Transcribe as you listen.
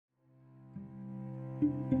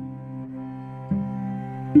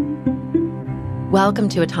Welcome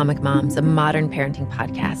to Atomic Moms, a modern parenting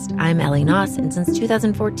podcast. I'm Ellie Noss, and since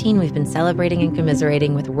 2014, we've been celebrating and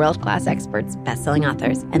commiserating with world-class experts, best-selling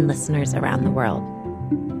authors, and listeners around the world.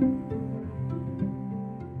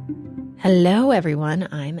 Hello, everyone.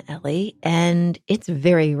 I'm Ellie, and it's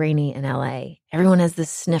very rainy in LA. Everyone has the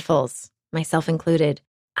sniffles, myself included.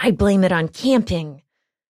 I blame it on camping.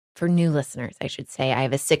 For new listeners, I should say, I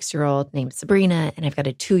have a 6-year-old named Sabrina, and I've got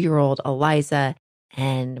a 2-year-old, Eliza.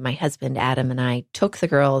 And my husband, Adam, and I took the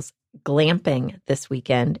girls glamping this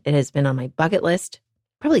weekend. It has been on my bucket list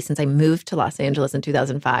probably since I moved to Los Angeles in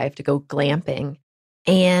 2005 to go glamping.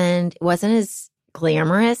 And it wasn't as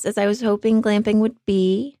glamorous as I was hoping glamping would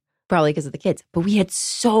be, probably because of the kids. But we had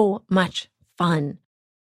so much fun.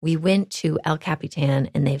 We went to El Capitan,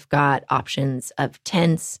 and they've got options of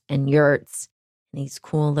tents and yurts and these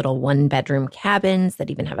cool little 1-bedroom cabins that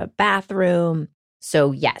even have a bathroom.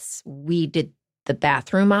 So yes, we did the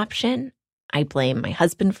bathroom option. I blame my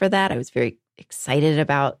husband for that. I was very excited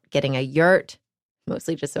about getting a yurt,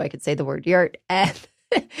 mostly just so I could say the word yurt. And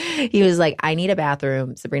he was like, I need a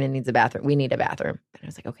bathroom. Sabrina needs a bathroom. We need a bathroom. And I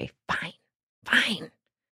was like, okay, fine.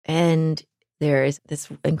 And there's this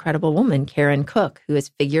incredible woman, Karen Cook, who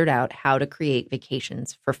has figured out how to create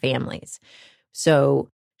vacations for families. So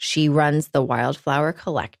she runs the Wildflower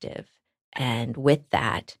Collective. And with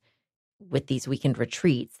that, with these weekend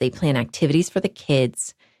retreats, they plan activities for the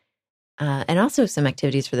kids and also some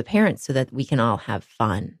activities for the parents so that we can all have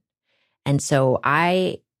fun. And so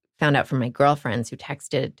I found out from my girlfriends who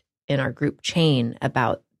texted in our group chain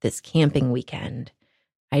about this camping weekend.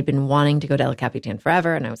 I'd been wanting to go to El Capitan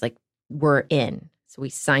forever, and I was like, we're in. So we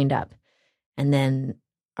signed up. And then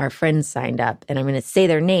our friends signed up, and I'm going to say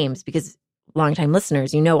their names because longtime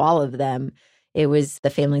listeners, you know all of them. It was the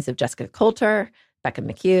families of Jessica Coulter, Becca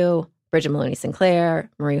McHugh, Bridget Maloney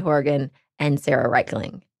Sinclair, Marie Horgan, and Sarah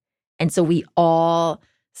Reichling. And so we all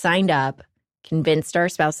signed up, convinced our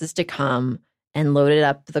spouses to come, and loaded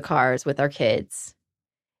up the cars with our kids.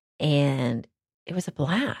 And it was a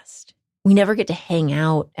blast. We never get to hang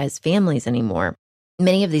out as families anymore.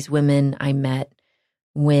 Many of these women I met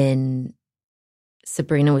when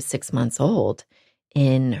Sabrina was 6 months old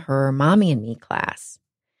in her Mommy and Me class.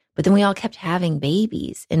 But then we all kept having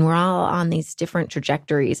babies, and we're all on these different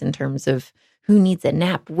trajectories in terms of who needs a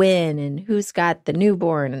nap when and who's got the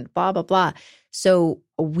newborn and blah, blah, blah. So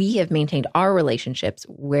we have maintained our relationships,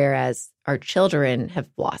 whereas our children have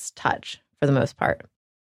lost touch for the most part.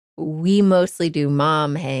 We mostly do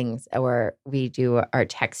mom hangs, or we do our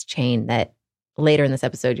text chain that later in this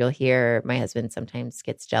episode you'll hear my husband sometimes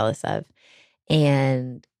gets jealous of.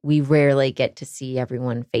 And we rarely get to see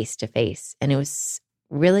everyone face to face. And it was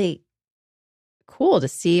really cool to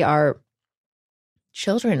see our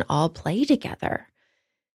children all play together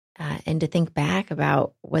and to think back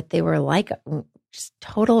about what they were like, just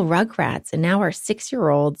total rugrats. And now our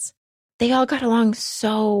 6-year-olds, they all got along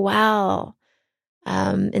so well.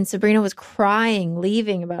 And Sabrina was crying,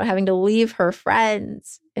 leaving, about having to leave her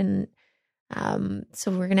friends. And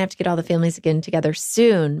so we're going to have to get all the families again together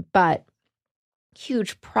soon. But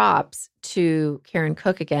huge props to Karen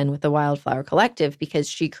Cook again with the Wildflower Collective, because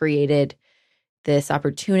she created this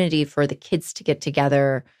opportunity for the kids to get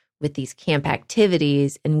together with these camp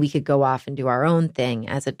activities, and we could go off and do our own thing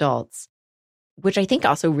as adults, which I think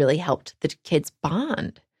also really helped the kids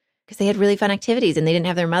bond because they had really fun activities and they didn't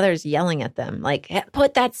have their mothers yelling at them like, hey,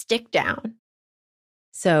 put that stick down.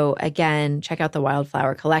 So again, check out the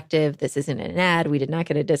Wildflower Collective. This isn't an ad. We did not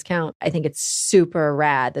get a discount. I think it's super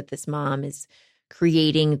rad that this mom is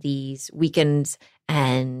creating these weekends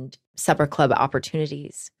and supper club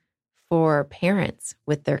opportunities for parents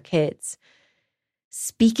with their kids.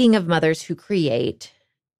 Speaking of mothers who create,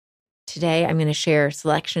 today I'm going to share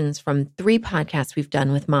selections from 3 podcasts we've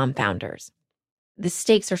done with mom founders. The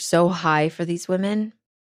stakes are so high for these women.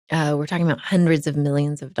 We're talking about hundreds of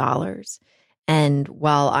millions of dollars. And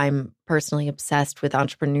while I'm personally obsessed with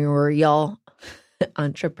entrepreneurial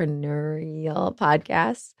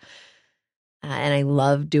podcasts, and I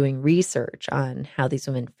love doing research on how these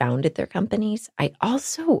women founded their companies, I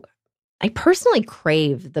personally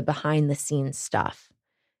crave the behind the scenes stuff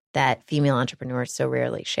that female entrepreneurs so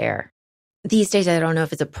rarely share. These days, I don't know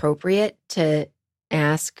if it's appropriate to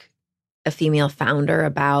ask a female founder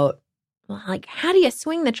about, well, like, how do you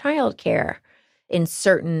swing the childcare in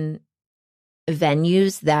certain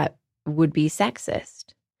venues that would be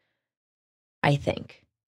sexist, I think.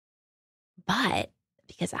 But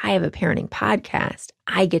because I have a parenting podcast,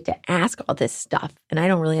 I get to ask all this stuff and I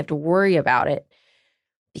don't really have to worry about it.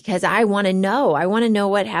 because I want to know. I want to know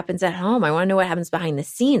what happens at home. I want to know what happens behind the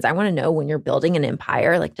scenes. I want to know when you're building an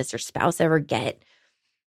empire, like, does your spouse ever get,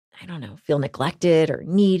 I don't know, feel neglected or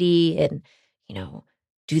needy? And,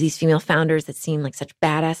 do these female founders that seem like such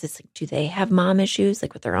badasses, like, do they have mom issues,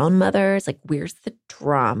 like with their own mothers? Like, where's the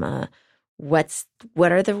drama? What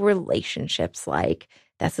are the relationships like?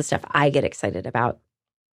 That's the stuff I get excited about.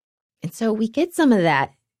 And so we get some of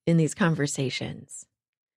that in these conversations.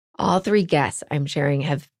 All three guests I'm sharing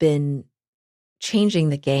have been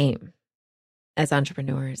changing the game as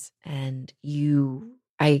entrepreneurs. And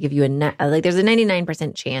I give you there's a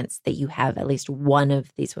 99% chance that you have at least one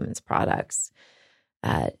of these women's products.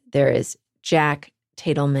 There is Jack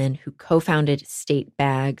Tatelman, who co-founded State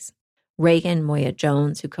Bags, Reagan Moya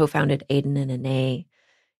Jones, who co-founded Aiden and Anae,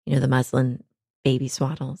 the muslin baby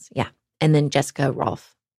swaddles. Yeah. And then Jessica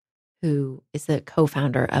Rolfe, who is the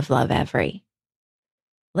co-founder of Lovevery.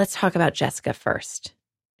 Let's talk about Jessica first.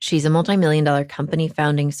 She's a multi-million-dollar company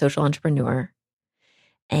founding social entrepreneur.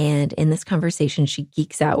 And in this conversation, she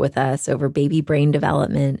geeks out with us over baby brain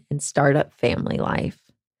development and startup family life.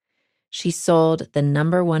 She sold the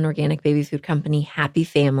 #1 organic baby food company, Happy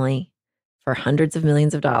Family, for hundreds of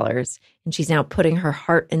millions of dollars. And she's now putting her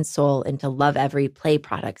heart and soul into Lovevery play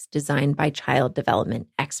products designed by child development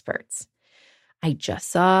experts. I just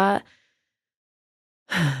saw,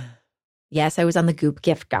 yes, I was on the Goop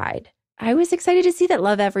gift guide. I was excited to see that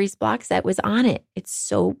Lovevery's block set was on it. It's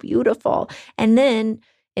so beautiful. And then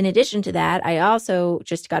in addition to that, I also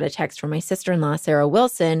just got a text from my sister-in-law, Sarah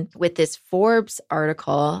Wilson, with this Forbes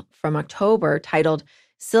article from October titled,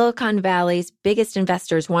 "Silicon Valley's Biggest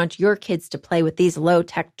Investors Want Your Kids to Play with These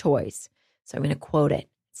Low-Tech Toys." So I'm going to quote it. It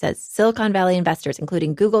says, "Silicon Valley investors,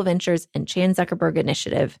 including Google Ventures and Chan Zuckerberg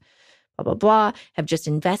Initiative, blah, blah, blah, have just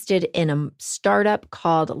invested in a startup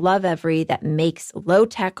called Lovevery that makes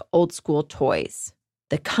low-tech, old-school toys.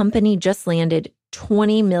 The company just landed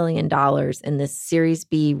 $20 million in this Series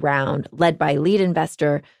B round led by lead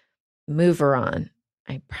investor Moveron."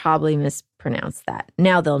 I probably mispronounced that.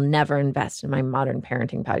 Now they'll never invest in my modern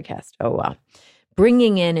parenting podcast. Oh, well.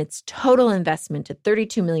 "Bringing in its total investment to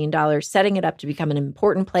 $32 million, setting it up to become an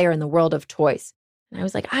important player in the world of toys." And I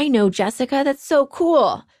was like, I know Jessica. That's so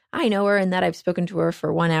cool. I know her in that I've spoken to her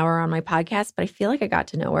for 1 hour on my podcast, but I feel like I got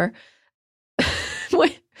to know her.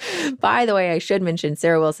 By the way, I should mention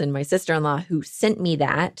Sarah Wilson, my sister-in-law, who sent me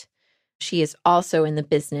that. She is also in the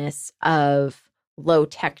business of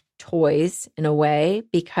low-tech toys in a way,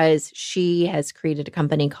 because she has created a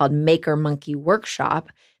company called Maker Monkey Workshop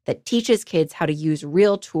that teaches kids how to use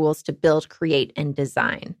real tools to build, create, and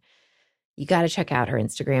design. You got to check out her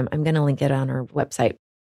Instagram. I'm going to link it on her website.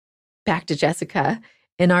 Back to Jessica.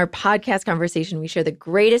 In our podcast conversation, we share the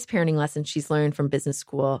greatest parenting lessons she's learned from business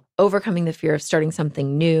school, overcoming the fear of starting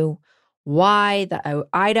something new, why the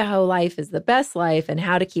Idaho life is the best life, and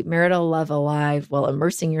how to keep marital love alive while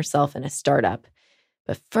immersing yourself in a startup.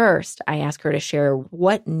 But first, I ask her to share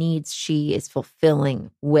what needs she is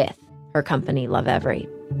fulfilling with her company, Lovevery.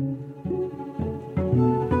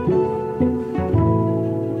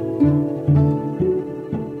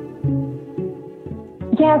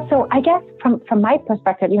 Yeah, so I guess from my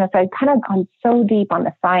perspective, so I'd kind of gone so deep on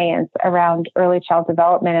the science around early child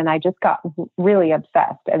development, and I just got really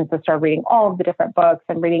obsessed, and so started reading all of the different books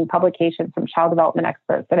and reading publications from child development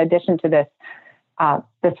experts. In addition to this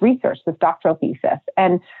research, this doctoral thesis,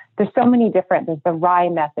 and there's so many different. There's the Rye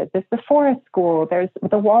method, there's the Forest School, there's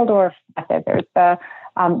the Waldorf method, there's the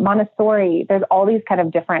Montessori. There's all these kind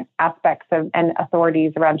of different aspects and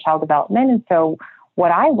authorities around child development, and so what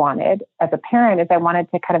I wanted as a parent is I wanted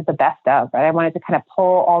to kind of the best of, right? I wanted to kind of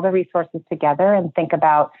pull all the resources together and think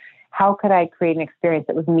about how could I create an experience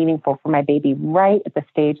that was meaningful for my baby right at the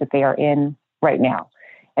stage that they are in right now.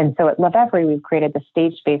 And so at Lovevery, we've created the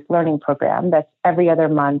stage-based learning program that's every other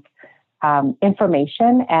month.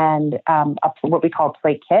 Information and what we call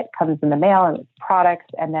Play Kit comes in the mail, and it's products,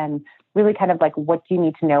 and then really kind of like, what do you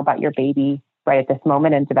need to know about your baby right at this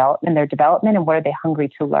moment in their development, and what are they hungry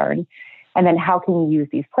to learn? And then how can you use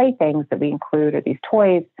these playthings that we include, or these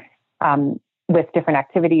toys, with different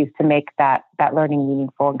activities to make that learning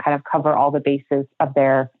meaningful and kind of cover all the bases of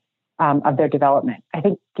their development. I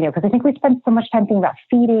think, because I think we spend so much time thinking about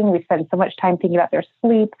feeding, we spend so much time thinking about their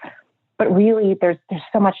sleep, but really there's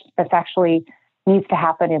so much that's actually needs to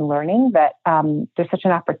happen in learning that there's such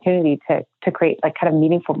an opportunity to create like kind of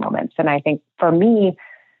meaningful moments. And I think for me,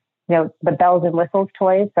 the bells and whistles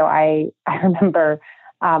toys. So I remember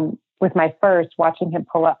with my first, watching him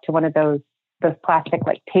pull up to one of those plastic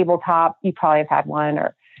like tabletop. You probably have had one,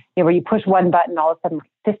 or where you push one button, all of a sudden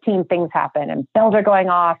 15 things happen and bells are going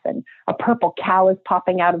off and a purple cow is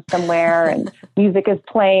popping out of somewhere and music is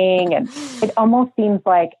playing. And it almost seems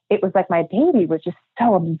like it was like my baby was just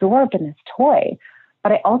so absorbed in this toy.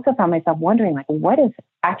 But I also found myself wondering, like, what is this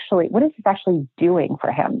actually doing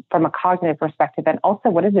for him from a cognitive perspective? And also,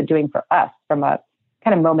 what is it doing for us from a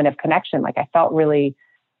kind of moment of connection? Like, I felt really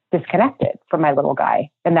disconnected from my little guy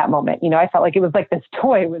in that moment. I felt like it was like this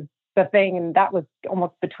toy was the thing, and that was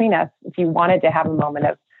almost between us if you wanted to have a moment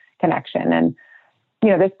of connection. And,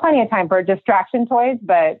 there's plenty of time for distraction toys,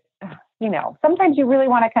 but, sometimes you really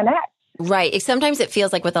want to connect. Right. Sometimes it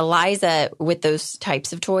feels like with Eliza, with those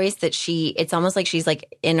types of toys, that it's almost like she's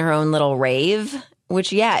like in her own little rave,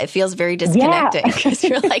 which, it feels very disconnecting because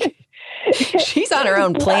you're like, she's on her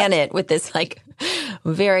own planet with this like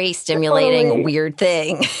very stimulating, weird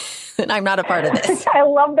thing. And I'm not a part of this. I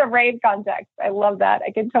love the rave context. I love that.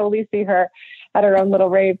 I can totally see her at her own little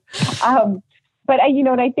rave. But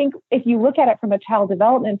I think if you look at it from a child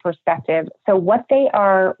development perspective, so what they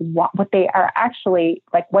are actually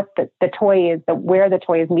like, what the toy is, where the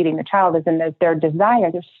toy is meeting the child is in their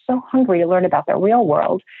desire. They're so hungry to learn about the real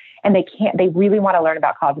world, and they really want to learn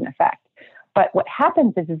about cause and effect. But what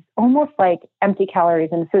happens is it's almost like empty calories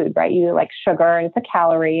in food, right? You like sugar and it's a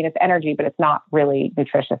calorie and it's energy, but it's not really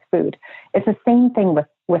nutritious food. It's the same thing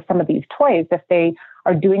with some of these toys. If they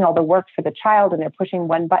are doing all the work for the child and they're pushing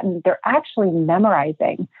one button, they're actually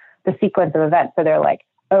memorizing the sequence of events. So they're like,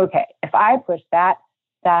 okay, if I push that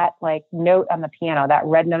like note on the piano, that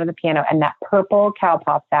red note on the piano, and that purple cow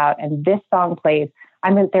pops out and this song plays,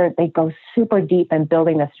 they go super deep in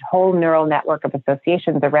building this whole neural network of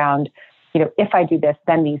associations around, if I do this,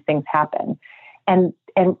 then these things happen. And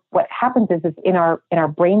what happens is in our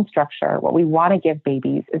brain structure, what we want to give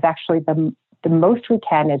babies is actually the most we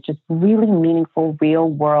can is just really meaningful, real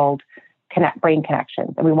world brain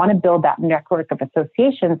connections. And we want to build that network of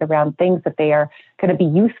associations around things that they are going to be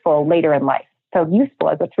useful later in life. So useful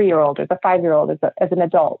as a 3-year-old, as a 5-year-old, as an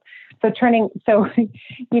adult.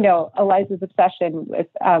 Eliza's obsession with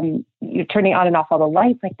turning on and off all the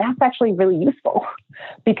lights, like that's actually really useful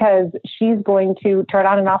because she's going to turn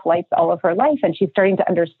on and off lights all of her life. And she's starting to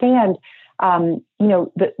understand,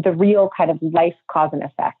 the real kind of life cause and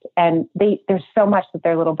effect. And there's so much that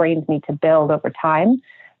their little brains need to build over time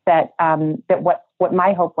that what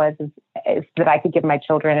my hope was is that I could give my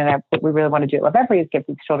children, and what we really want to do at Love Every is give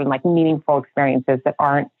these children like meaningful experiences that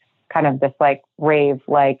aren't kind of this like rave,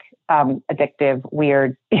 like addictive,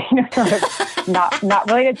 weird, sort of not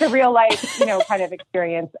related to real life, kind of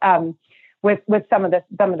experience with some of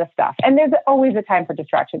the stuff. And there's always a time for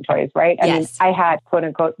distraction toys, right? I mean, I had quote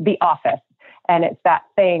unquote The Office, and it's that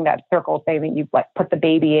circle thing that you like put the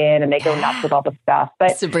baby in and they go nuts with all the stuff.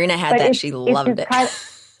 But Sabrina had that; she loved it.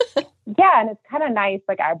 And it's kind of nice.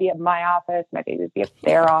 Like I'd be at my office, my baby would be at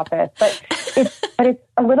their office, but it's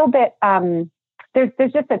a little bit. There's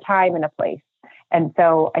just a time and a place, and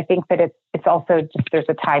so I think that it's also just there's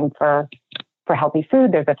a time for healthy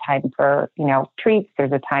food. There's a time for treats.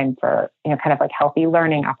 There's a time for kind of like healthy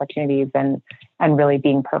learning opportunities and really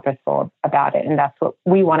being purposeful about it. And that's what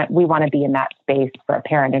we want to be in that space for a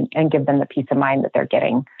parent and give them the peace of mind that they're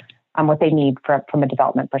getting what they need from a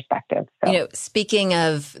development perspective. So. Speaking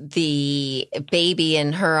of the baby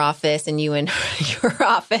in her office and you in your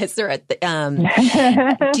office, or at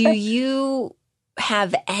the, do you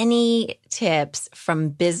have any tips from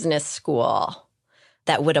business school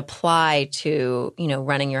that would apply to,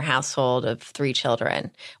 running your household of 3 children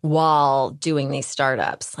while doing these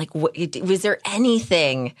startups? Like, was there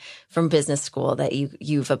anything from business school that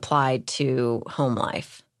you've applied to home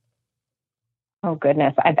life? Oh,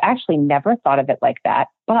 goodness. I've actually never thought of it like that.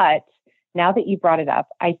 But now that you brought it up,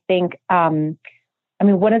 I think, one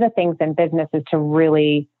of the things in business is to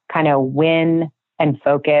really kind of win and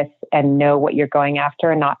focus and know what you're going after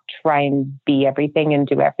and not try and be everything and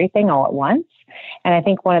do everything all at once. And I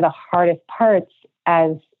think one of the hardest parts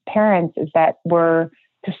as parents is that there's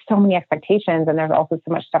so many expectations and there's also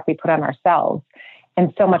so much stuff we put on ourselves.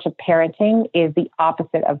 And so much of parenting is the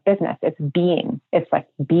opposite of business. It's being. It's like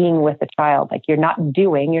being with the child. Like you're not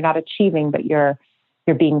doing, you're not achieving, but you're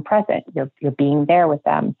being present. You're being there with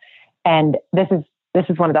them. And this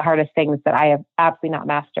is one of the hardest things that I have absolutely not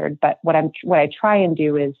mastered. But what I try and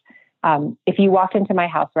do is, if you walked into my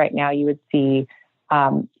house right now, you would see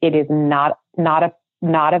it is not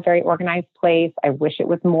a very organized place. I wish it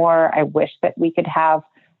was more. I wish that we could have.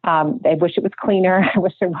 I wish it was cleaner. I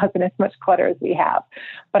wish there wasn't as much clutter as we have.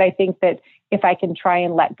 But I think that if I can try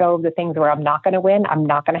and let go of the things where I'm not going to win, I'm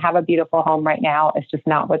not going to have a beautiful home right now. It's just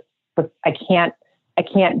not what I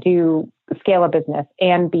can't do scale a business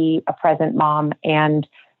and be a present mom and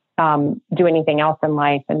do anything else in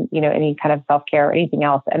life and, any kind of self-care or anything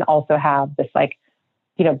else, and also have this like,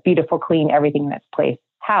 beautiful, clean, everything in its place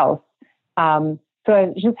house. So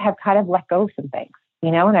I just have kind of let go of some things,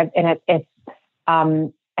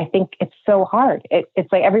 I think it's so hard.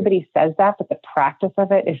 It's like everybody says that, but the practice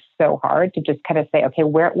of it is so hard to just kind of say, okay,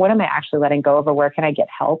 what am I actually letting go of, or where can I get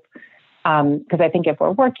help? Because I think if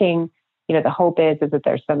we're working, the hope is that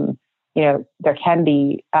there's some, there can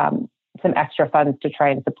be some extra funds to try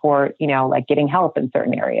and support, like getting help in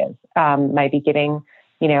certain areas, might be getting,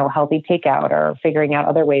 healthy takeout or figuring out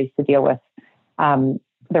other ways to deal with the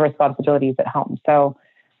responsibilities at home. So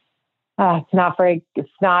it's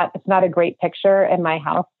not a great picture in my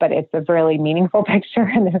house, but it's a really meaningful picture.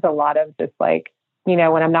 And there's a lot of just like, when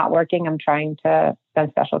I'm not working, I'm trying to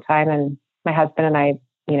spend special time. And my husband and I,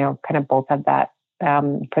 kind of both have that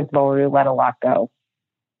principle where we let a lot go.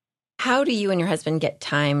 How do you and your husband get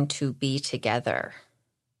time to be together?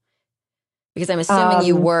 Because I'm assuming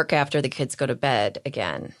you work after the kids go to bed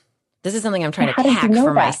again. This is something I'm trying to hack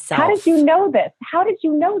for myself. How did you know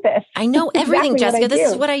this? I know everything, exactly Jessica.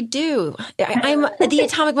 This is what I do. I'm the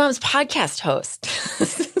Atomic Moms podcast host.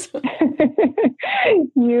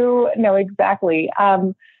 You know exactly.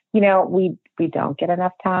 We don't get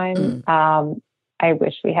enough time. I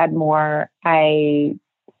wish we had more.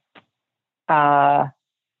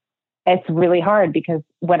 It's really hard because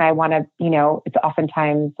when I want to, it's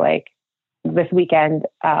oftentimes like this weekend,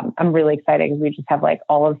 I'm really excited because we just have like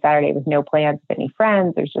all of Saturday with no plans with any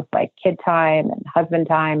friends. There's just like kid time and husband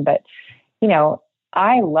time. But,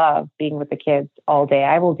 I love being with the kids all day.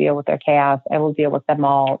 I will deal with their chaos. I will deal with them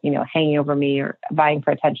all, hanging over me or vying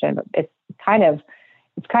for attention. But it's kind of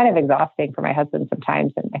exhausting for my husband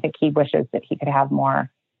sometimes. And I think he wishes that he could have more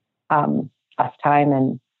us time.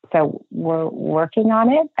 And so we're working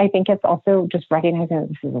on it. I think it's also just recognizing that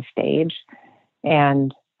this is a stage.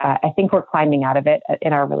 And I think we're climbing out of it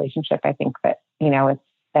in our relationship. I think that,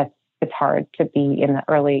 it's hard to be in the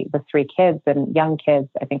early with 3 kids and young kids.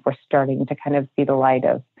 I think we're starting to kind of see the light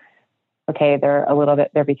of, okay, they're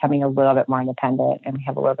becoming a little bit more independent and we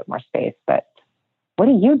have a little bit more space. But what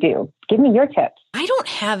do you do? Give me your tips. I don't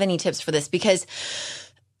have any tips for this because,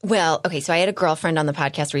 well, okay, so I had a girlfriend on the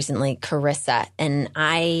podcast recently, Carissa, and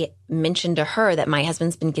I mentioned to her that my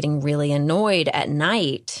husband's been getting really annoyed at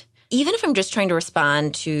night, even if I'm just trying to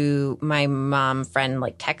respond to my mom friend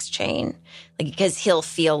like text chain, like because he'll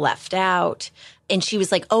feel left out. And she was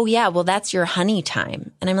like, oh yeah, well that's your honey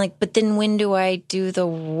time. And I'm like, but then when do I do the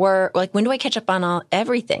work? Like when do I catch up on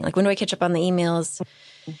everything? Like when do I catch up on the emails?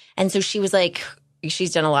 And so she was like,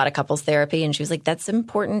 she's done a lot of couples therapy and she was like, that's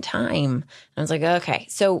important time. And I was like, okay.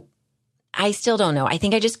 So I still don't know. I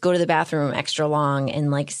think I just go to the bathroom extra long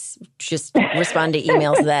and like just respond to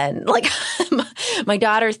emails then. Like my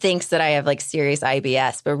daughter thinks that I have like serious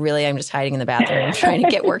IBS, but really I'm just hiding in the bathroom trying to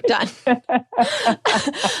get work done.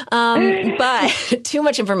 But too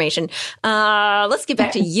much information. Let's get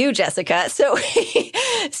back to you, Jessica. So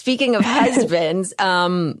speaking of husbands,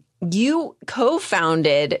 you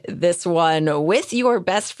co-founded this one with your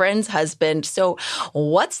best friend's husband. So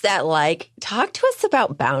what's that like? Talk to us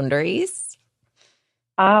about boundaries.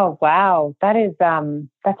 Oh, wow.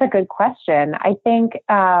 That's a good question. I think,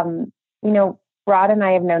 Rod and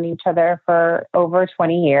I have known each other for over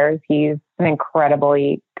 20 years. He's an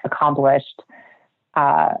incredibly accomplished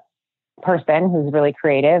person who's really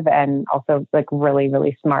creative and also like really,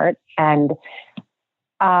 really smart. And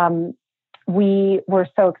we were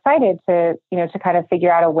so excited to kind of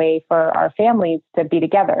figure out a way for our families to be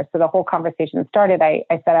together. So the whole conversation started. I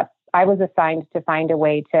was assigned to find a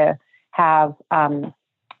way to have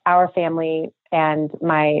our family and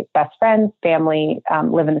my best friend's family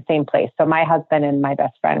live in the same place. So my husband and my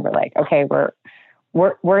best friend were like, okay, we're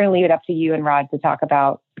going to leave it up to you and Rod to talk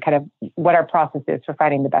about kind of what our process is for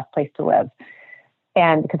finding the best place to live.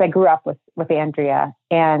 And because I grew up with Andrea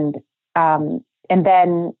and then,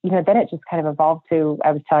 then it just kind of evolved to,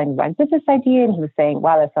 I was telling Rod this idea and he was saying,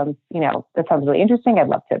 wow, that sounds really interesting. I'd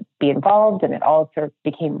love to be involved. And it all sort of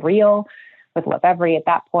became real with Lovevery at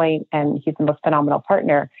that point. And he's the most phenomenal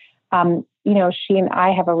partner. She and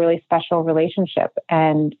I have a really special relationship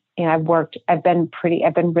and, I've been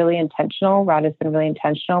really intentional. Rod has been really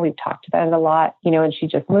intentional. We've talked about it a lot, and she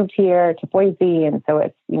just moved here to Boise. And so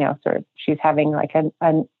it's, sort of, she's having like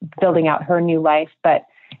a building out her new life, but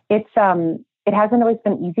it hasn't always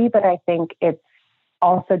been easy, but I think it's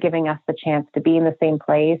also giving us the chance to be in the same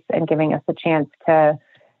place and giving us the chance to,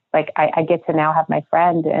 like, I get to now have my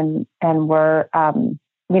friend and we're,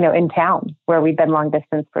 in town where we've been long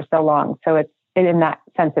distance for so long. So it's, in that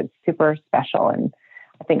sense, it's super special. And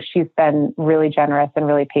I think she's been really generous and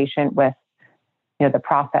really patient with, the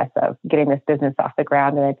process of getting this business off the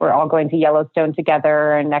ground. And we're all going to Yellowstone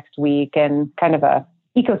together and next week, and kind of a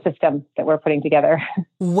ecosystem that we're putting together.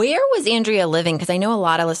 Where was Andrea living? Because I know a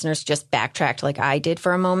lot of listeners just backtracked like I did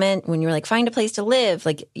for a moment when you were like, find a place to live.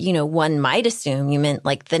 Like, one might assume you meant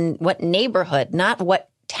like what neighborhood, not what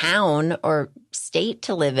town or state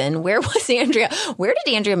to live in. Where was Andrea? Where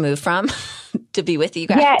did Andrea move from to be with you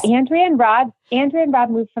guys? Yeah, Andrea and Rod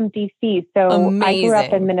moved from DC. So Amazing. I grew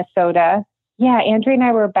up in Minnesota. Yeah, Andrea and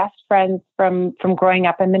I were best friends from growing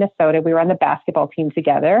up in Minnesota. We were on the basketball team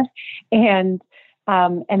together. And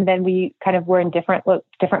then we kind of were in different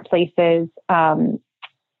places,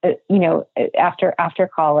 after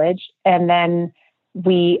college. And then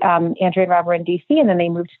Andrea and Rob were in DC, and then they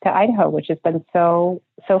moved to Idaho, which has been so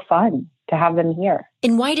fun to have them here.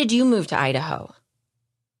 And why did you move to Idaho?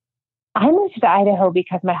 I moved to Idaho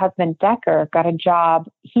because my husband, Decker, got a job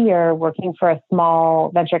here working for a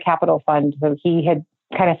small venture capital fund. So he had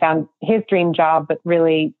kind of found his dream job, but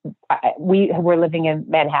really we were living in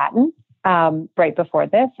Manhattan right before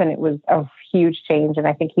this, and it was a huge change. And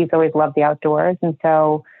I think he's always loved the outdoors. And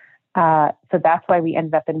so that's why we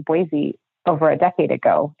ended up in Boise over a decade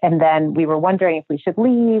ago. And then we were wondering if we should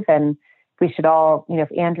leave, and we should all, if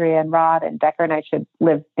Andrea and Rod and Decker and I should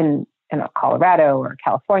live in Colorado or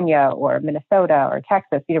California or Minnesota or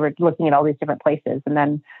Texas. We're looking at all these different places. And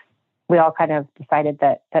then we all kind of decided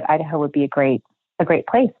that Idaho would be a great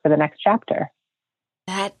place for the next chapter.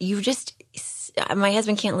 My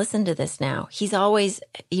husband can't listen to this now. He's always,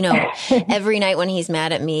 every night when he's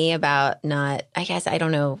mad at me about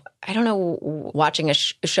watching a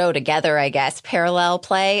show together, I guess, parallel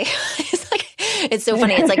play. It's so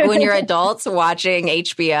funny. It's like when you're adults watching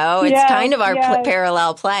HBO, it's kind of our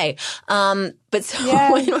parallel play. When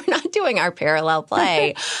we're not doing our parallel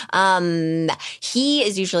play, he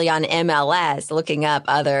is usually on MLS looking up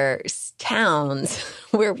other towns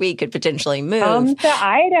where we could potentially move. Come to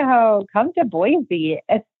Idaho. Come to Boise.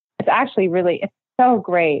 It's actually it's so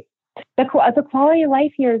great. The quality of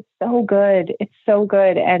life here is so good. It's so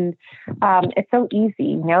good. And it's so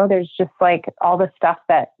easy. There's just like all the stuff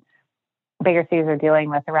that bigger cities are dealing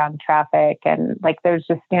with around traffic, and like there's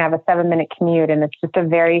just have a 7-minute commute, and it's just a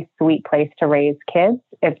very sweet place to raise kids.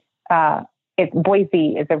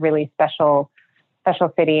 Boise is a really special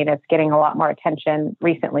city, and it's getting a lot more attention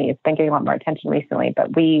recently. It's been getting a lot more attention recently,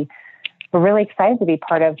 but we're really excited to be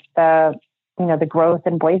part of the growth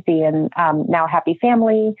in Boise. And now Happy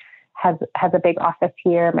Family has a big office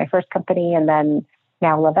here, my first company, and then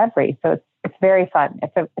now Lovevery. So it's very fun.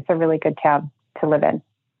 It's a really good town to live in.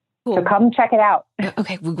 Cool. So come check it out.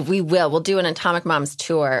 Okay, we will. We'll do an Atomic Moms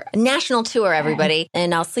tour, a national tour, everybody,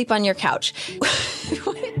 and I'll sleep on your couch.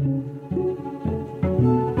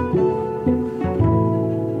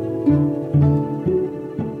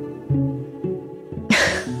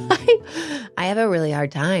 I have a really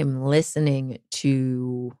hard time listening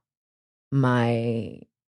to my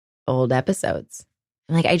old episodes.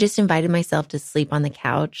 I just invited myself to sleep on the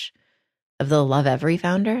couch of the Lovevery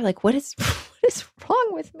founder. What is wrong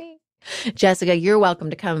with me? Jessica, you're welcome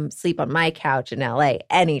to come sleep on my couch in LA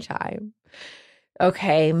anytime.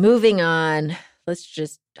 Okay, moving on. Let's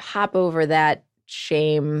just hop over that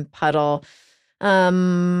shame puddle.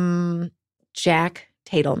 Jack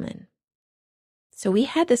Tatelman. So we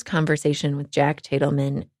had this conversation with Jack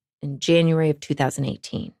Tatelman in January of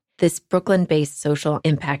 2018. This Brooklyn-based social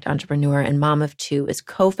impact entrepreneur and mom of two is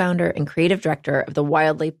co-founder and creative director of the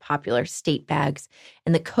wildly popular State Bags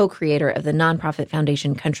and the co-creator of the nonprofit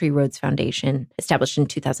foundation Country Roads Foundation, established in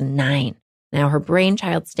 2009. Now, her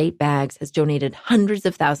brainchild State Bags has donated hundreds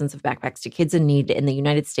of thousands of backpacks to kids in need in the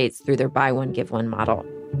United States through their Buy One, Give One model.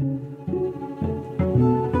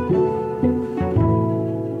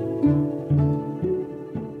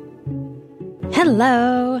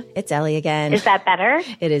 Hello, it's Ellie again. Is that better?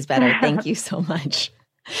 It is better. Thank you so much.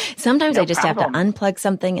 Sometimes I just have to unplug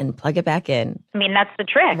something and plug it back in. I mean, that's the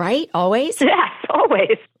trick. Right? Always? Yes,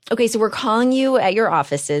 always. Okay, so we're calling you at your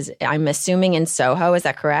offices, I'm assuming in Soho. Is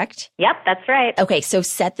that correct? Yep, that's right. Okay, so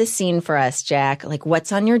set the scene for us, Jack.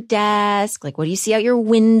 What's on your desk? What do you see out your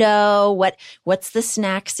window? What's the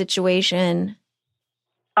snack situation?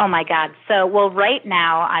 Oh, my God. So, right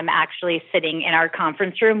now I'm actually sitting in our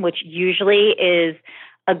conference room, which usually is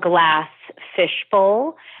a glass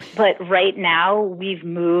fishbowl. But right now we've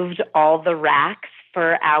moved all the racks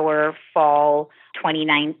for our fall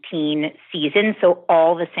 2019 season. So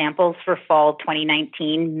all the samples for fall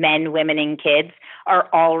 2019, men, women, and kids, are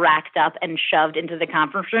all racked up and shoved into the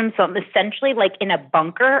conference room. So I'm essentially like in a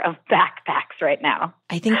bunker of backpacks right now.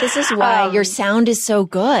 I think this is why your sound is so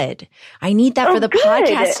good. I need that for the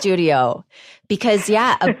podcast studio because,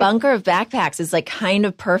 a bunker of backpacks is like kind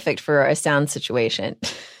of perfect for a sound situation.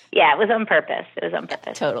 Yeah, it was on purpose.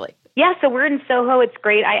 Totally. Yeah, so we're in Soho. It's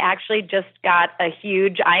great. I actually just got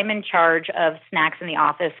I'm in charge of snacks in the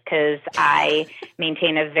office because I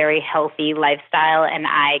maintain a very healthy lifestyle, and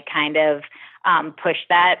I kind of push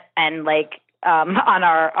that and on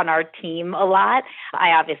our team a lot.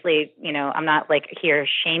 I obviously, I'm not like here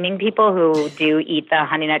shaming people who do eat the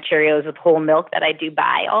Honey Nut Cheerios with whole milk that I do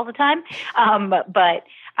buy all the time. But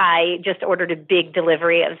I just ordered a big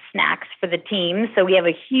delivery of snacks for the team. So we have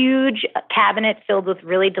a huge cabinet filled with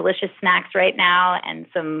really delicious snacks right now and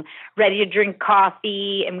some ready-to-drink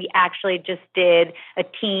coffee. And we actually just did a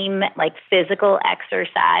team physical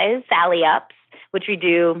exercise, Sally Ups, which we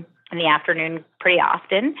do in the afternoon pretty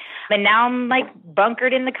often. And now I'm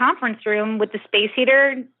bunkered in the conference room with the space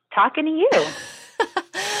heater talking to you.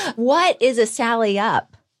 What is a Sally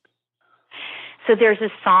Up? So there's a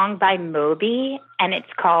song by Moby, and it's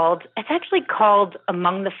actually called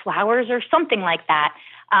Among the Flowers or something like that.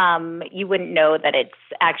 You wouldn't know that it's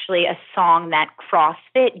actually a song that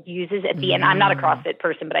CrossFit uses at the end. I'm not a CrossFit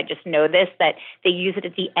person, but I just know that they use it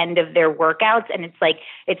at the end of their workouts. And it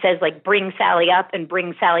says bring Sally up and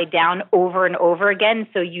bring Sally down over and over again.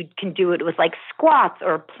 So you can do it with squats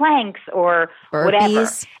or planks or burpees. Whatever.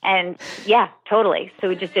 And yeah, totally. So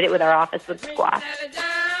we just did it with our office with squats.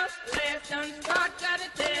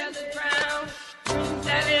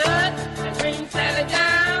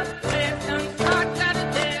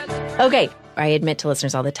 Okay. I admit to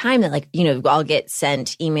listeners all the time that I'll get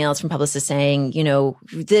sent emails from publicists saying,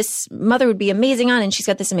 this mother would be amazing on and she's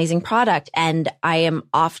got this amazing product. And I am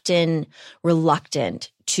often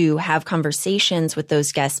reluctant to have conversations with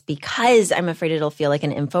those guests because I'm afraid it'll feel like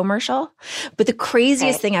an infomercial. But the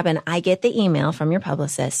craziest thing happened, I get the email from your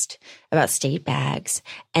publicist about state bags.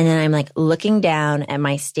 And then I'm looking down at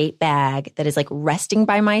my state bag that is resting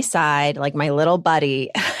by my side, like my little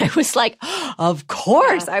buddy. I was like, of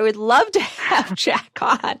course, I would love to have Jack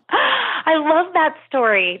on. I love that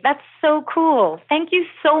story. That's so cool. Thank you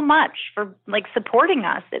so much for supporting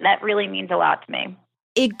us. That really means a lot to me.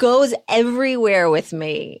 It goes everywhere with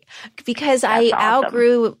me because I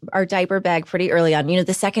outgrew our diaper bag pretty early on.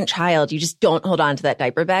 The second child, you just don't hold on to that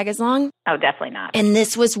diaper bag as long. Oh, definitely not. And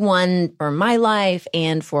this was one for my life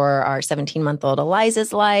and for our 17-month-old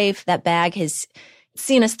Eliza's life. That bag has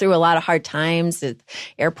seen us through a lot of hard times,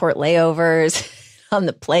 airport layovers, on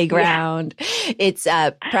the playground. Yeah. It's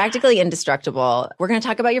practically indestructible. We're going to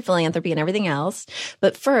talk about your philanthropy and everything else.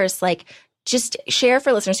 But first, just share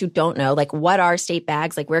for listeners who don't know, what are state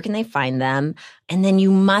bags? Where can they find them? And then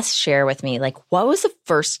you must share with me, what was the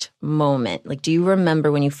first moment? Do you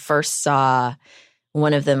remember when you first saw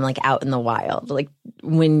one of them, out in the wild?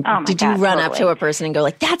 Did you run up to a person and go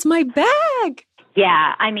that's my bag?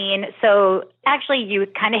 Yeah. I mean, so actually you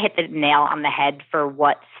kind of hit the nail on the head for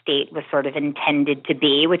what state was sort of intended to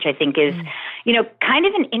be, which I think is, kind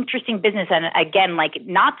of an interesting business. And again,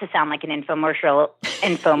 not to sound like an infomercial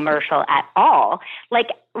at all,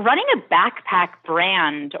 running a backpack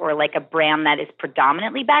brand or a brand that is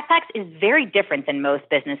predominantly backpacks is very different than most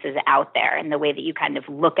businesses out there in the way that you kind of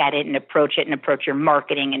look at it and approach your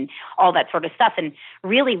marketing and all that sort of stuff. And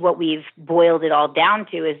really what we've boiled it all down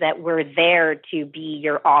to is that we're there to be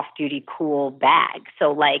your off-duty cool bag.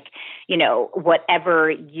 So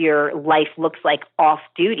whatever your life looks like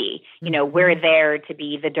off-duty, we're there to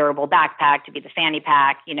be the durable backpack, to be the fanny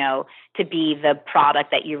pack, to be the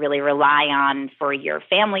product that you really rely on for your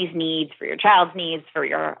family's needs, for your child's needs, for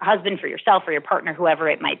your husband, for yourself, for your partner, whoever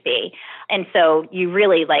it might be. And so you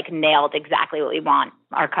really nailed exactly what we want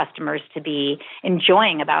our customers to be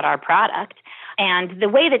enjoying about our product. And the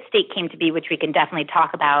way that State came to be, which we can definitely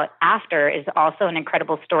talk about after, is also an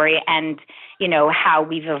incredible story. And, how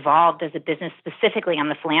we've evolved as a business, specifically on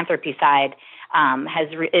the philanthropy side,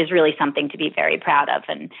 is really something to be very proud of.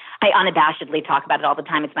 And I unabashedly talk about it all the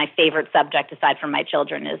time. It's my favorite subject, aside from my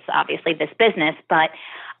children, is obviously this business. But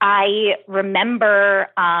I remember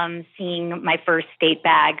seeing my first State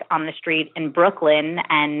bag on the street in Brooklyn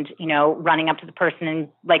and, running up to the person and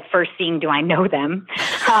first seeing, do I know them?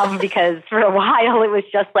 Because for a while it was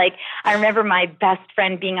just I remember my best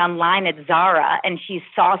friend being online at Zara and she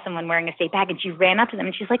saw someone wearing a State bag and she ran up to them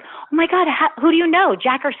and she's like, oh my God, who do you know?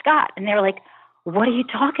 Jack or Scott? And they were like, what are you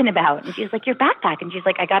talking about? And she's like, your backpack. And she's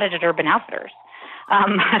like, I got it at Urban Outfitters.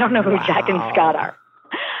 I don't know who Jack and Scott are.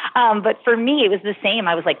 But for me, it was the same.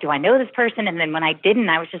 I was like, do I know this person? And then when I didn't,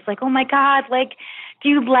 I was just like, oh my God, like, do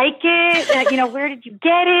you like it? Where did you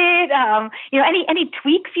get it? Any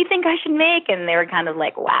tweaks you think I should make? And they were kind of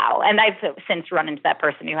like, wow. And I've since run into that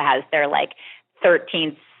person who has their like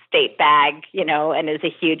 13th state bag, and is a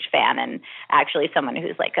huge fan, and actually someone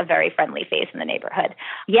who's like a very friendly face in the neighborhood.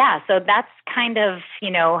 Yeah. So that's kind of,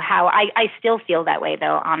 how I still feel that way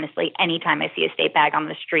though, honestly, anytime I see a state bag on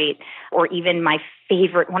the street, or even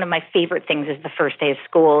one of my favorite things is the first day of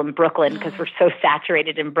school in Brooklyn, because we're so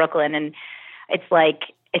saturated in Brooklyn, and it's like,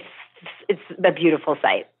 it's a beautiful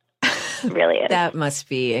sight. It really is. That must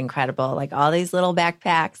be incredible. Like all these little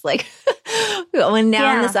backpacks, like going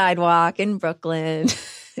down the sidewalk in Brooklyn.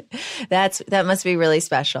 That must be really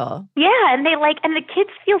special. Yeah, and the kids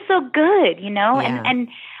feel so good, Yeah. And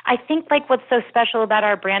I think like what's so special about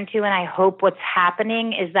our brand too, and I hope what's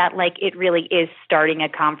happening is that like it really is starting a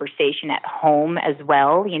conversation at home as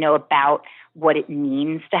well, about what it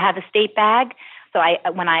means to have a state bag. So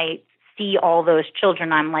when I see all those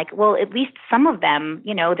children, I'm like, well, at least some of them,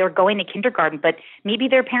 they're going to kindergarten, but maybe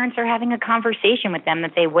their parents are having a conversation with them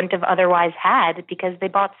that they wouldn't have otherwise had because they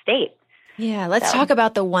bought state. Yeah, let's talk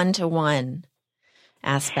about the one-to-one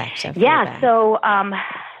aspect of So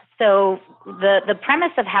the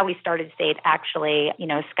premise of how we started State, actually,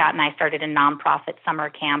 Scott and I started a nonprofit summer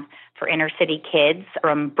camp for inner city kids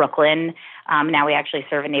from Brooklyn. Now we actually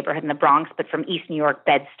serve a neighborhood in the Bronx, but from East New York,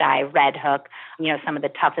 Bed-Stuy, Red Hook, some of the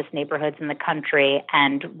toughest neighborhoods in the country.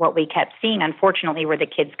 And what we kept seeing, unfortunately, were the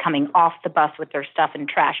kids coming off the bus with their stuff in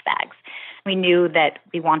trash bags. We knew that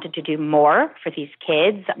we wanted to do more for these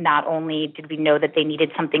kids. Not only did we know that they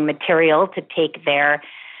needed something material to take their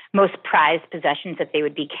most prized possessions that they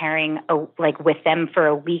would be carrying with them for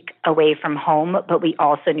a week away from home, but we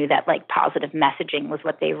also knew that positive messaging was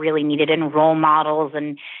what they really needed, and role models,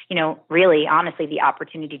 and really honestly the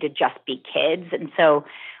opportunity to just be kids. And so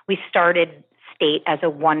we started State as a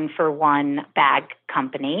 1-for-1 bag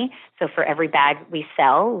company. So for every bag we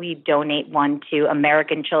sell, we donate one to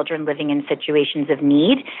American children living in situations of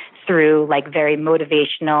need through very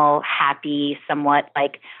motivational, happy, somewhat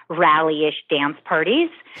rally-ish dance parties.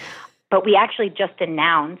 But we actually just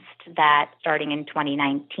announced that starting in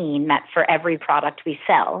 2019, that for every product we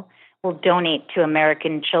sell, we'll donate to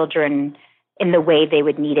American children in the way they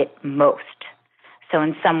would need it most. So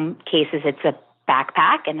in some cases it's a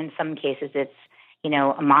backpack, and in some cases it's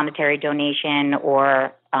a monetary donation,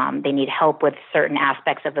 or they need help with certain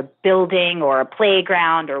aspects of a building or a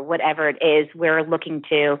playground or whatever it is. We're looking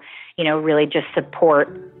to, really just support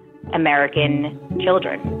American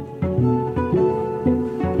children.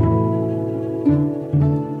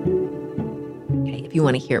 Okay, if you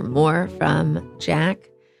want to hear more from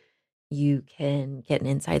Jack, you can get an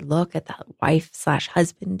inside look at the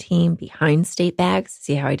wife/husband team behind State Bags.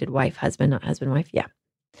 See how I did wife-husband, not husband-wife? Yeah.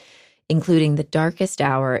 Including the darkest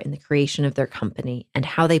hour in the creation of their company and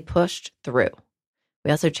how they pushed through.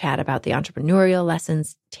 We also chat about the entrepreneurial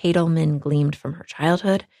lessons Tadelman gleaned from her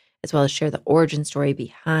childhood, as well as share the origin story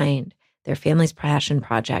behind their family's passion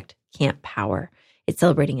project, Camp Power. It's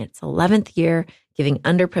celebrating its 11th year, giving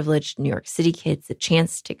underprivileged New York City kids the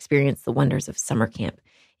chance to experience the wonders of summer camp.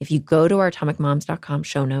 If you go to our atomicmoms.com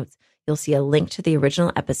show notes, you'll see a link to the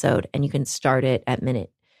original episode, and you can start it at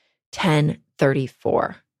minute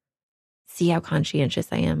 10:34. See how conscientious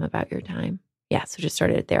I am about your time? Yeah, so just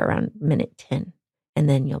start it there around minute 10, and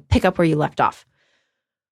then you'll pick up where you left off.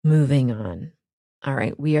 Moving on. All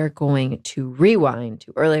right, we are going to rewind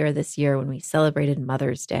to earlier this year when we celebrated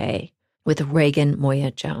Mother's Day with Reagan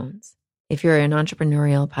Moya Jones. If you're an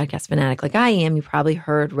entrepreneurial podcast fanatic like I am, you probably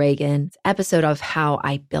heard Reagan's episode of How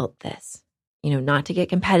I Built This. Not to get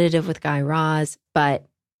competitive with Guy Raz, but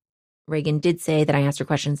Reagan did say that I asked her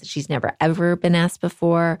questions that she's never ever been asked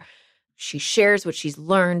before. She shares what she's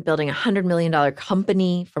learned building a $100 million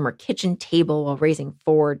company from her kitchen table while raising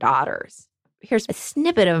 4 daughters. Here's a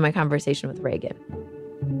snippet of my conversation with Reagan.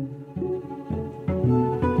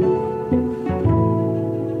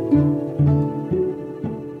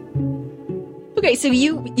 Okay, so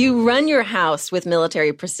you run your house with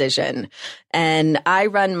military precision, and I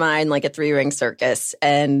run mine like a 3-ring circus.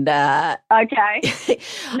 And okay,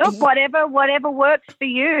 look, whatever works for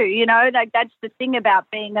you. That's the thing about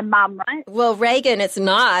being a mum, right? Well, Reagan, it's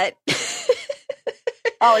not.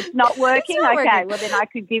 Oh, it's not working? It's not okay, working. Well, then I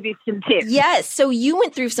could give you some tips. Yes, so you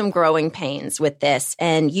went through some growing pains with this,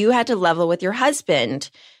 and you had to level with your husband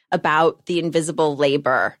about the invisible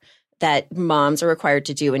labor that moms are required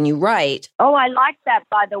to do. And you write. Oh, I like that,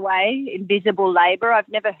 by the way, invisible labor. I've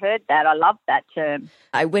never heard that. I love that term.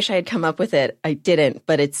 I wish I had come up with it. I didn't,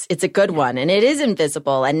 but it's a good one. And it is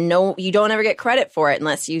invisible. And no, you don't ever get credit for it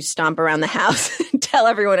unless you stomp around the house and tell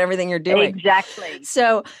everyone everything you're doing. Exactly.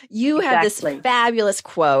 So you have this fabulous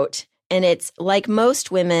quote, and it's, like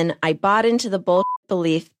most women, I bought into the bullshit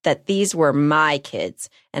belief that these were my kids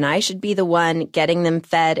and I should be the one getting them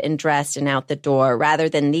fed and dressed and out the door rather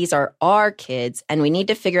than these are our kids and we need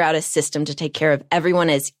to figure out a system to take care of everyone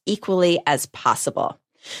as equally as possible.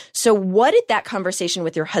 So what did that conversation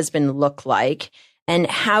with your husband look like, and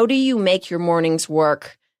how do you make your mornings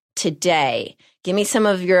work today? Give me some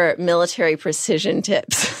of your military precision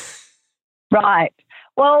tips. Right.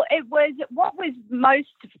 Well, what was most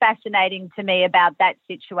fascinating to me about that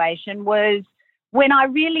situation was when I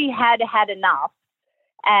really had enough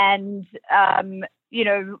and,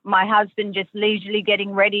 my husband just leisurely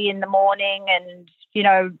getting ready in the morning and,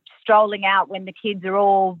 strolling out when the kids are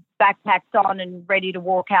all backpacks on and ready to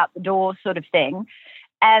walk out the door sort of thing.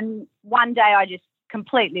 And one day I just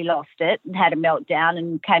completely lost it and had a meltdown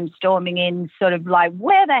and came storming in sort of like,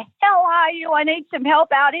 where the hell are you? I need some help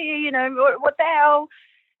out here, what the hell?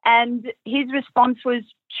 And his response was,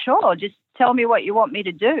 sure, just tell me what you want me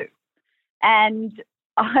to do. And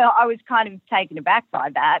I was kind of taken aback by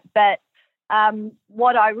that. But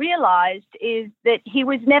what I realized is that he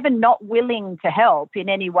was never not willing to help in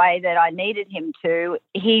any way that I needed him to.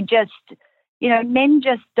 He just, men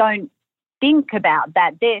just don't think about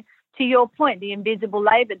that. They're, to your point, the invisible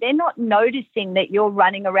labor, they're not noticing that you're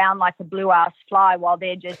running around like a blue-ass fly while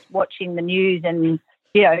they're just watching the news and,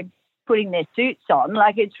 putting their suits on.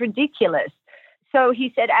 Like, it's ridiculous. So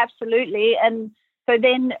he said, absolutely. And so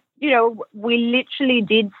then, we literally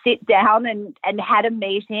did sit down and had a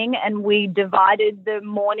meeting, and we divided the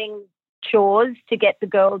morning chores to get the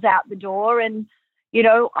girls out the door. And,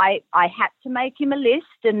 I had to make him a list.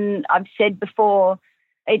 And I've said before,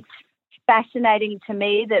 it's fascinating to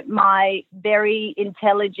me that my very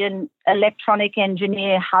intelligent electronic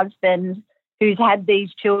engineer husband, who's had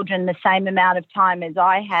these children the same amount of time as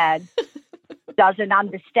I had, doesn't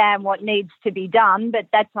understand what needs to be done, but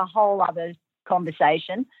that's a whole other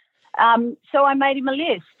conversation. So I made him a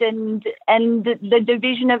list, and the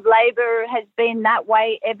division of labor has been that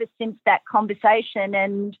way ever since that conversation,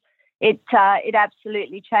 and it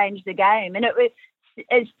absolutely changed the game. And it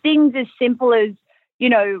was things as simple as,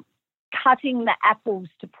 cutting the apples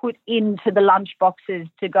to put into the lunch boxes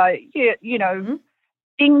to go, mm-hmm.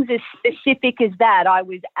 Things as specific as that. I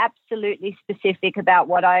was absolutely specific about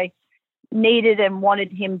what I needed and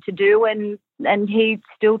wanted him to do, and he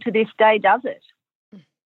still to this day does it.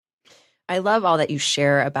 I love all that you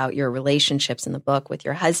share about your relationships in the book with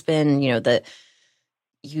your husband.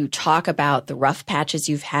 You talk about the rough patches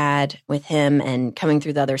you've had with him and coming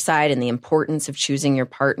through the other side and the importance of choosing your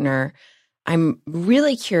partner. I'm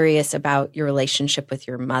really curious about your relationship with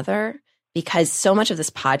your mother, because so much of this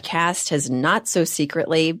podcast has not so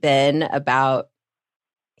secretly been about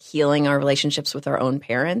healing our relationships with our own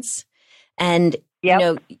parents. And,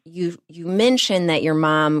 yep. You mentioned that your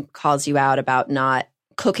mom calls you out about not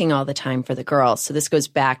cooking all the time for the girls. So this goes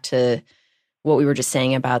back to what we were just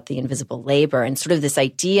saying about the invisible labor and sort of this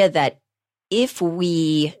idea that if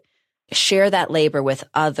we share that labor with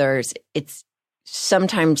others, it's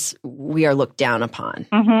sometimes we are looked down upon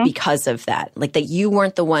mm-hmm. because of that. Like that you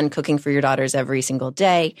weren't the one cooking for your daughters every single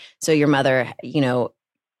day. So your mother,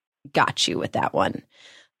 got you with that one.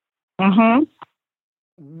 Mm-hmm.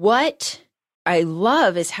 What I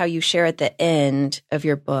love is how you share at the end of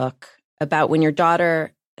your book about when your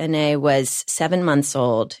daughter, Anae, was 7 months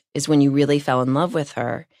old is when you really fell in love with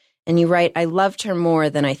her. And you write, I loved her more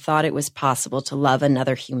than I thought it was possible to love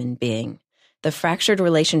another human being. The fractured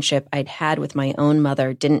relationship I'd had with my own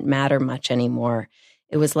mother didn't matter much anymore.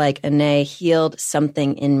 It was like Anae healed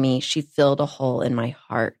something in me. She filled a hole in my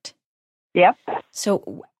heart. Yep.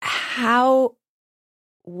 So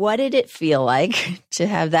what did it feel like to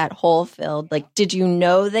have that hole filled? Like, did you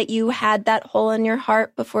know that you had that hole in your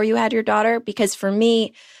heart before you had your daughter? Because for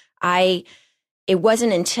me, it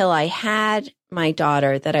wasn't until I had my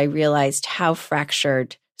daughter that I realized how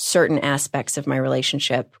fractured certain aspects of my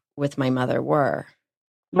relationship with my mother were.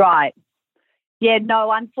 Right. Yeah,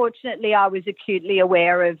 no, unfortunately, I was acutely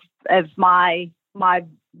aware of my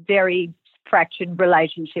very fractured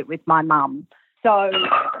relationship with my mum. So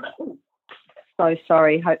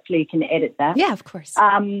sorry. Hopefully you can edit that. Yeah, of course.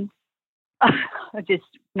 I just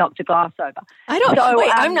knocked a glass over. I don't know.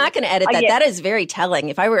 Wait, I'm not going to edit that. Yeah. That is very telling.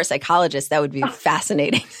 If I were a psychologist, that would be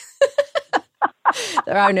fascinating.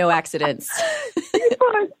 There are no accidents.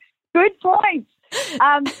 Good point.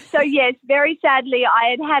 So yes, very sadly,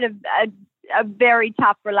 I had a very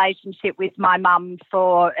tough relationship with my mum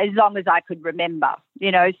for as long as I could remember,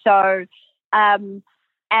 so,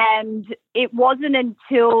 and it wasn't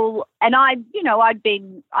until, and I'd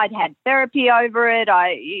had therapy over it.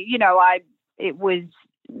 It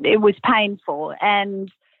was painful.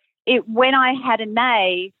 And when I had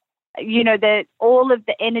Anae, that all of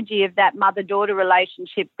the energy of that mother-daughter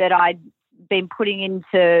relationship that I'd been putting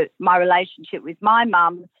into my relationship with my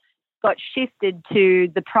mum got shifted to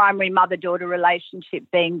the primary mother-daughter relationship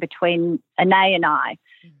being between Anae and I.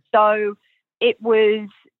 So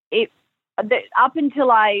up until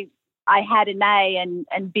I had Anae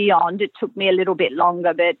and beyond, it took me a little bit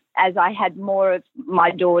longer, but as I had more of my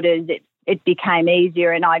daughters, it became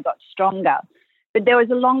easier and I got stronger. But there was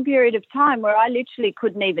a long period of time where I literally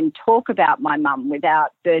couldn't even talk about my mum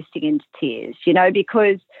without bursting into tears,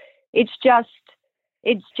 because it's just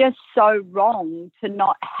so wrong to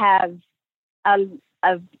not have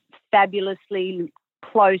a fabulously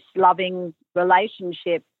close, loving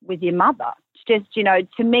relationship with your mother. It's just,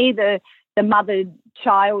 to me, the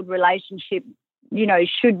mother-child relationship,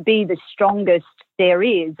 should be the strongest there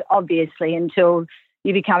is, obviously, until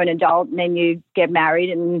you become an adult and then you get married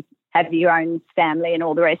and have your own family and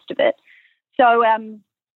all the rest of it. So,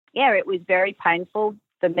 it was very painful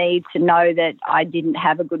for me to know that I didn't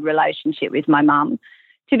have a good relationship with my mum.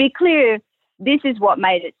 To be clear, this is what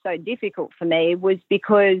made it so difficult for me, was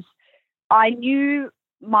because I knew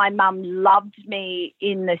my mum loved me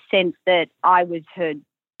in the sense that I was her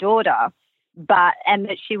daughter, and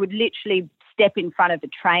that she would literally step in front of a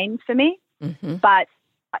train for me, but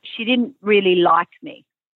she didn't really like me,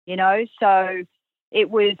 so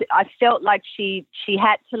I felt like she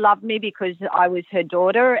had to love me because I was her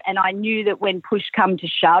daughter, and I knew that when push come to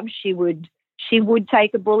shove, she would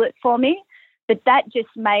take a bullet for me. But that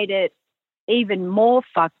just made it even more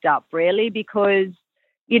fucked up, really, because,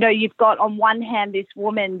 you've got on one hand this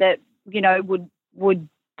woman that, would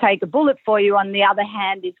take a bullet for you, on the other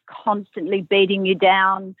hand is constantly beating you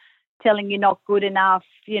down, telling you're not good enough,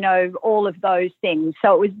 all of those things.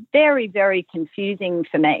 So it was very, very confusing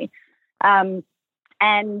for me. And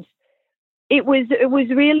it was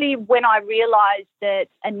really when I realised that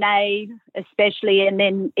Anae, especially, and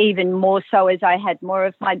then even more so as I had more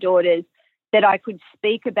of my daughters, that I could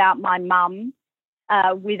speak about my mum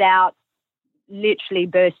without literally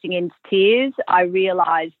bursting into tears. I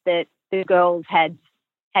realised that the girls had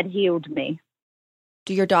healed me.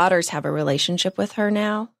 Do your daughters have a relationship with her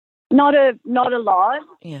now? Not a lot.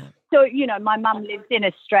 Yeah. So, my mum lives in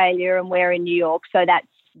Australia and we're in New York, so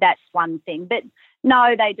that's one thing. But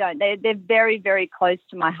no, they don't. They're very, very close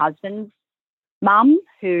to my husband's mum,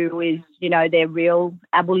 who is, their real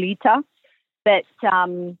abuelita. But,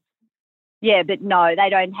 but no, they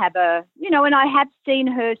don't have and I have seen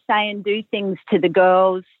her say and do things to the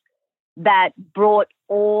girls that brought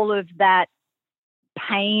all of that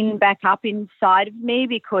pain back up inside of me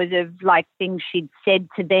because of things she'd said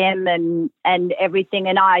to them and everything.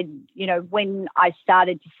 And I, when I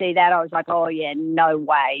started to see that, I was like, oh yeah, no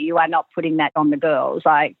way, you are not putting that on the girls.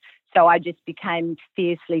 So I just became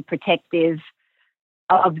fiercely protective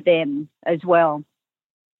of them as well.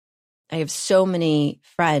 I have so many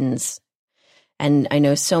friends, and I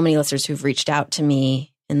know so many listeners who've reached out to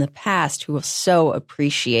me in the past who will so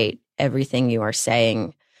appreciate everything you are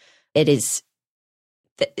saying. It is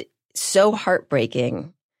so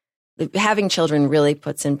heartbreaking. Having children really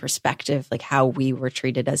puts in perspective how we were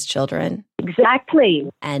treated as children. Exactly.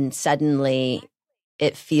 And suddenly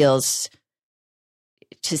it feels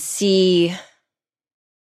to see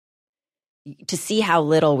how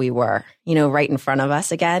little we were, right in front of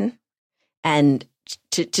us again. And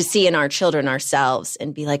to see in our children ourselves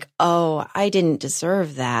and be like, oh, I didn't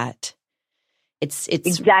deserve that. It's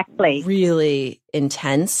exactly really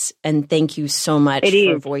intense. And thank you so much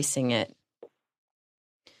for voicing it.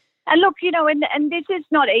 And look, and this is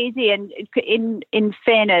not easy. And in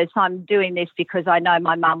fairness, I'm doing this because I know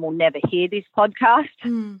my mum will never hear this podcast.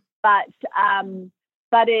 But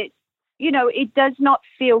it, it does not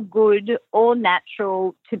feel good or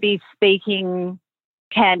natural to be speaking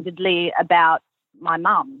candidly about my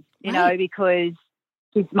mum, because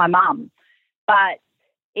she's my mum. But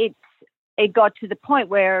it got to the point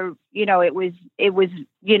where, it was,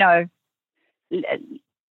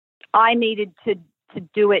 I needed to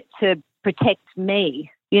do it to protect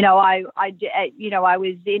me. I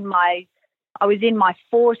was in my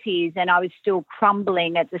 40s and I was still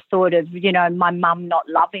crumbling at the thought of, my mum not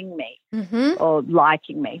loving me or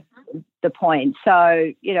liking me, the point.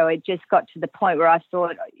 So, it just got to the point where I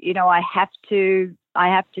thought, I have to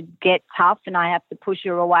get tough and I have to push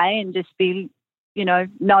her away and just be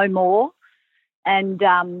no more. And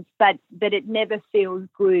but it never feels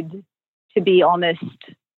good to be honest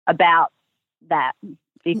about that,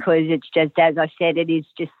 because it's just, as I said, it is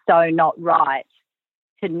just so not right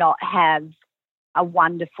to not have a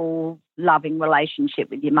wonderful, loving relationship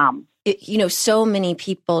with your mum. So many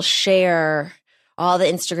people share all the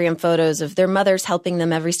Instagram photos of their mothers helping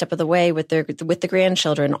them every step of the way with the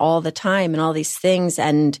grandchildren all the time and all these things.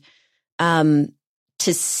 And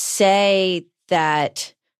to say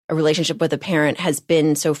that a relationship with a parent has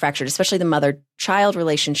been so fractured, especially the mother-child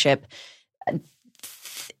relationship,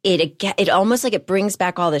 it almost like it brings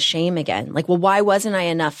back all the shame again. Like, well, why wasn't I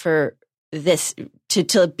enough for this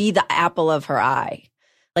to be the apple of her eye?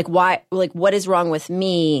 Like, why? Like, what is wrong with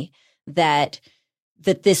me that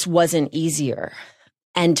this wasn't easier?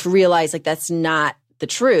 And to realize like that's not the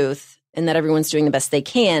truth, and that everyone's doing the best they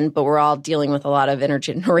can, but we're all dealing with a lot of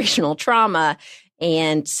intergenerational trauma,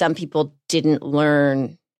 and some people didn't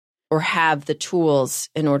learn or have the tools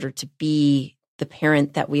in order to be the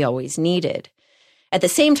parent that we always needed. At the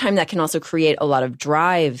same time, that can also create a lot of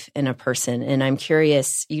drive in a person. And I'm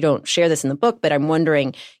curious, you don't share this in the book, but I'm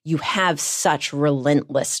wondering, you have such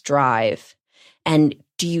relentless drive. And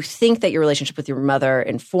do you think that your relationship with your mother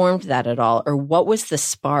informed that at all? Or what was the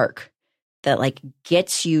spark that like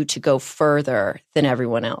gets you to go further than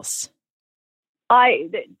everyone else?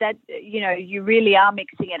 You really are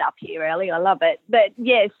mixing it up here, Ellie. I love it. But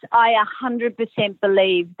yes, I 100%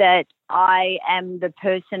 believe that I am the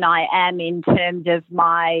person I am in terms of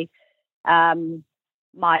my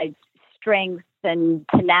strength and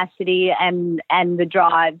tenacity and the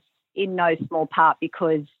drive, in no small part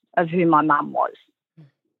because of who my mum was.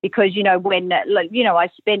 Because when I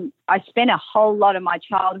spent a whole lot of my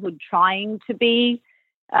childhood trying to be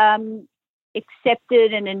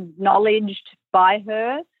accepted and acknowledged by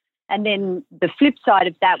her. And then the flip side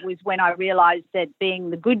of that was when I realized that being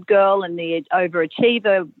the good girl and the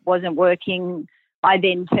overachiever wasn't working. I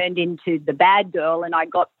then turned into the bad girl, and I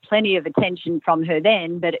got plenty of attention from her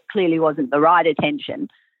then, but it clearly wasn't the right attention.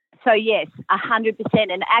 So yes, 100%.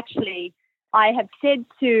 And actually, I have said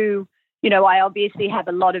to, I obviously have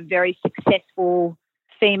a lot of very successful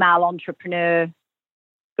female entrepreneur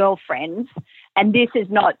girlfriends, and this is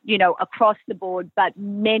not, across the board, but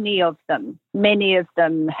many of them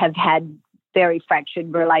have had very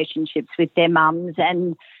fractured relationships with their mums.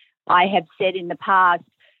 And I have said in the past,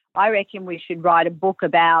 I reckon we should write a book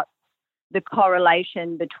about the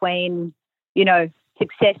correlation between,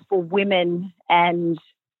 successful women and,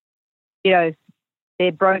 their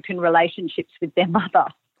broken relationships with their mother.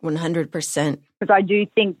 100%. Because I do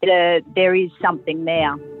think that there is something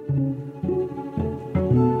there.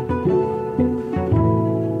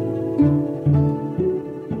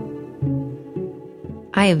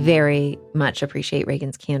 I very much appreciate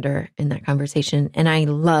Reagan's candor in that conversation. And I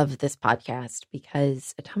love this podcast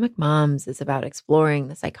because Atomic Moms is about exploring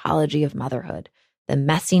the psychology of motherhood, the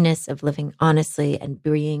messiness of living honestly and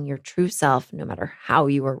being your true self, no matter how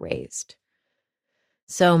you were raised.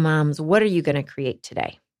 So moms, what are you going to create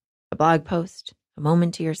today? A blog post, a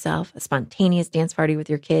moment to yourself, a spontaneous dance party with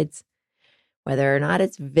your kids, whether or not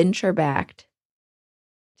it's venture-backed.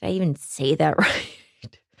 Did I even say that right?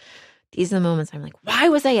 These are the moments I'm like, why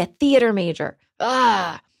was I a theater major?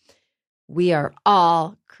 We are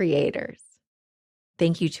all creators.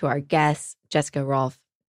 Thank you to our guests, Jessica Rolfe,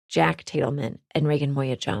 Jack Tatelman, and Reagan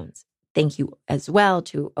Moya Jones. Thank you as well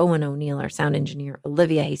to Owen O'Neill, our sound engineer,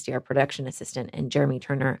 Olivia Hasty, our production assistant, and Jeremy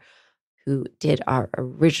Turner, who did our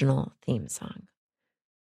original theme song.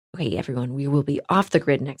 Okay, everyone, we will be off the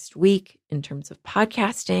grid next week in terms of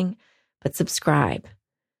podcasting, but subscribe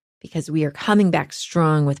because we are coming back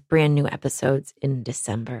strong with brand new episodes in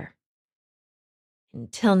December.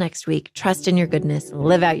 Until next week, trust in your goodness,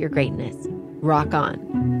 live out your greatness, rock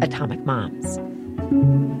on, Atomic Moms.